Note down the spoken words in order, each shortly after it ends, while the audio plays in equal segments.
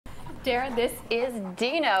Darren, this is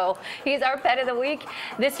Dino. He's our pet of the week.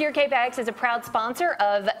 This year, KPIX is a proud sponsor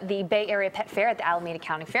of the Bay Area Pet Fair at the Alameda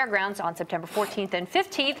County Fairgrounds on September 14th and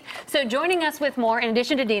 15th. So joining us with more, in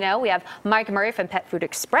addition to Dino, we have Mike Murray from Pet Food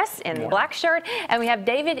Express in the black shirt, and we have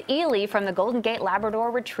Dave Ely from the Golden Gate Labrador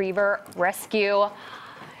Retriever Rescue.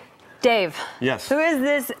 Dave, yes. Who is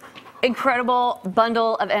this incredible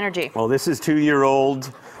bundle of energy? Well, this is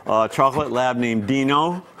 2-year-old chocolate lab named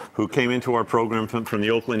Dino, who came into our program from the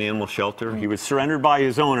Oakland Animal Shelter. He was surrendered by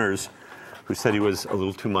his owners, who said he was a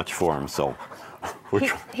little too much for him. So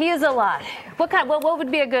he is a lot. What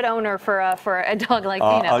would be a good owner for a dog like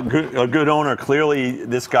Dino? A good owner. Clearly,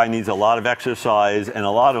 this guy needs a lot of exercise and a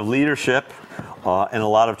lot of leadership and a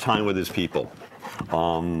lot of time with his people.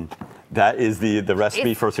 That is the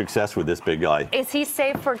recipe for success with this big guy. Is he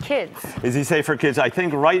safe for kids? Is he safe for kids? I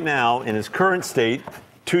think right now, in his current state,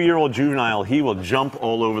 2-year-old juvenile, he will jump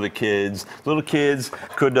all over the kids. Little kids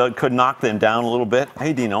could knock them down a little bit.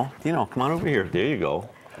 Hey, Dino, come on over here. There you go.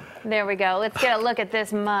 There we go. Let's get a look at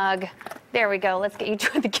this mug. There we go. Let's get you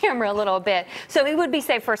to the camera a little bit. So he would be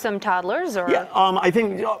safe for some toddlers, or? Yeah, I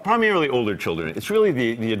think primarily older children. It's really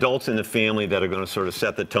the adults in the family that are going to sort of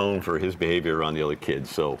set the tone for his behavior around the other kids.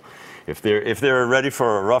 So if they're ready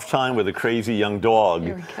for a rough time with a crazy young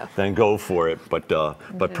dog, then go for it.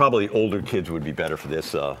 But probably older kids would be better for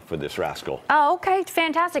this rascal. Oh, okay,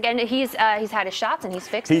 fantastic. And he's had his shots and he's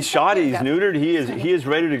fixed. He's shot. He's neutered. He is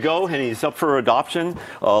ready to go, and he's up for adoption.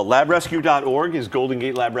 Labrescue.org is Golden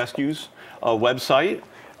Gate Lab Rescue's website.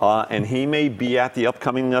 And he may be at the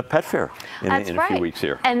upcoming pet fair in a few weeks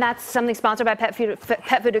here. And that's something sponsored by Pet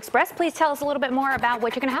Food Express. Please tell us a little bit more about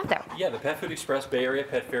what you're going to have there. Yeah, the Pet Food Express Bay Area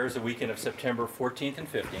Pet Fair is the weekend of September 14th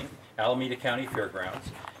and 15th, Alameda County Fairgrounds.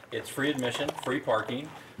 It's free admission, free parking.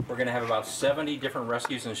 We're going to have about 70 different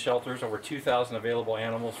rescues and shelters, over 2,000 available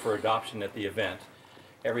animals for adoption at the event.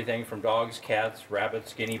 Everything from dogs, cats,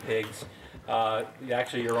 rabbits, guinea pigs.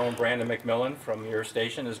 Actually, your own Brandon McMillan from your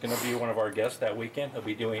station is going to be one of our guests that weekend. He'll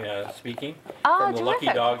be doing speaking from the Lucky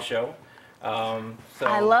Dog Show. So,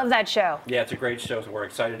 I love that show. Yeah, it's a great show, so we're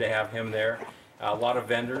excited to have him there. A lot of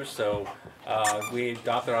vendors, so we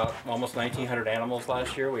adopted almost 1,900 animals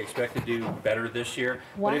last year. We expect to do better this year.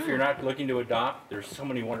 Wow. But if you're not looking to adopt, there's so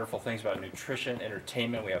many wonderful things about nutrition,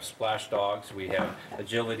 entertainment. We have splash dogs, we have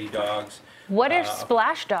agility dogs. What are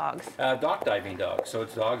splash dogs? Dock diving dogs. So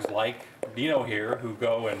it's dogs like Dino here who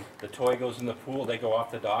go, and the toy goes in the pool, they go off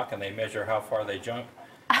the dock and they measure how far they jump.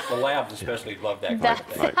 The labs especially love that kind of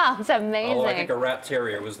thing. That sounds amazing. Oh, I think a rat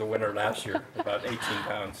terrier was the winner last year, about 18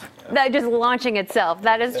 pounds. That just launching itself.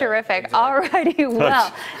 That is terrific. Exactly. All righty.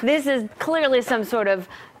 Well, this is clearly some sort of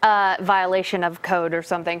violation of code or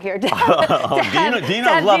something here.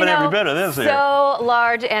 Dino's loving every bit of this here. So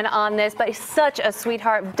large and on this, but he's such a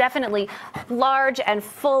sweetheart. Definitely large and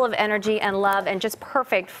full of energy and love, and just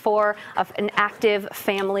perfect for an active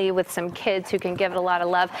family with some kids who can give it a lot of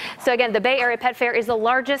love. So again, the Bay Area Pet Fair is the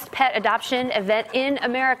largest pet adoption event in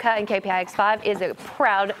America, and KPIX5 is a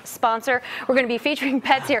proud sponsor. We're going to be featuring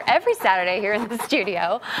pets here every Saturday here in the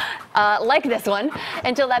studio, like this one,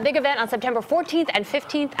 until that big event on September 14th and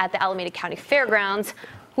 15th at the Alameda County Fairgrounds.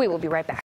 We will be right back.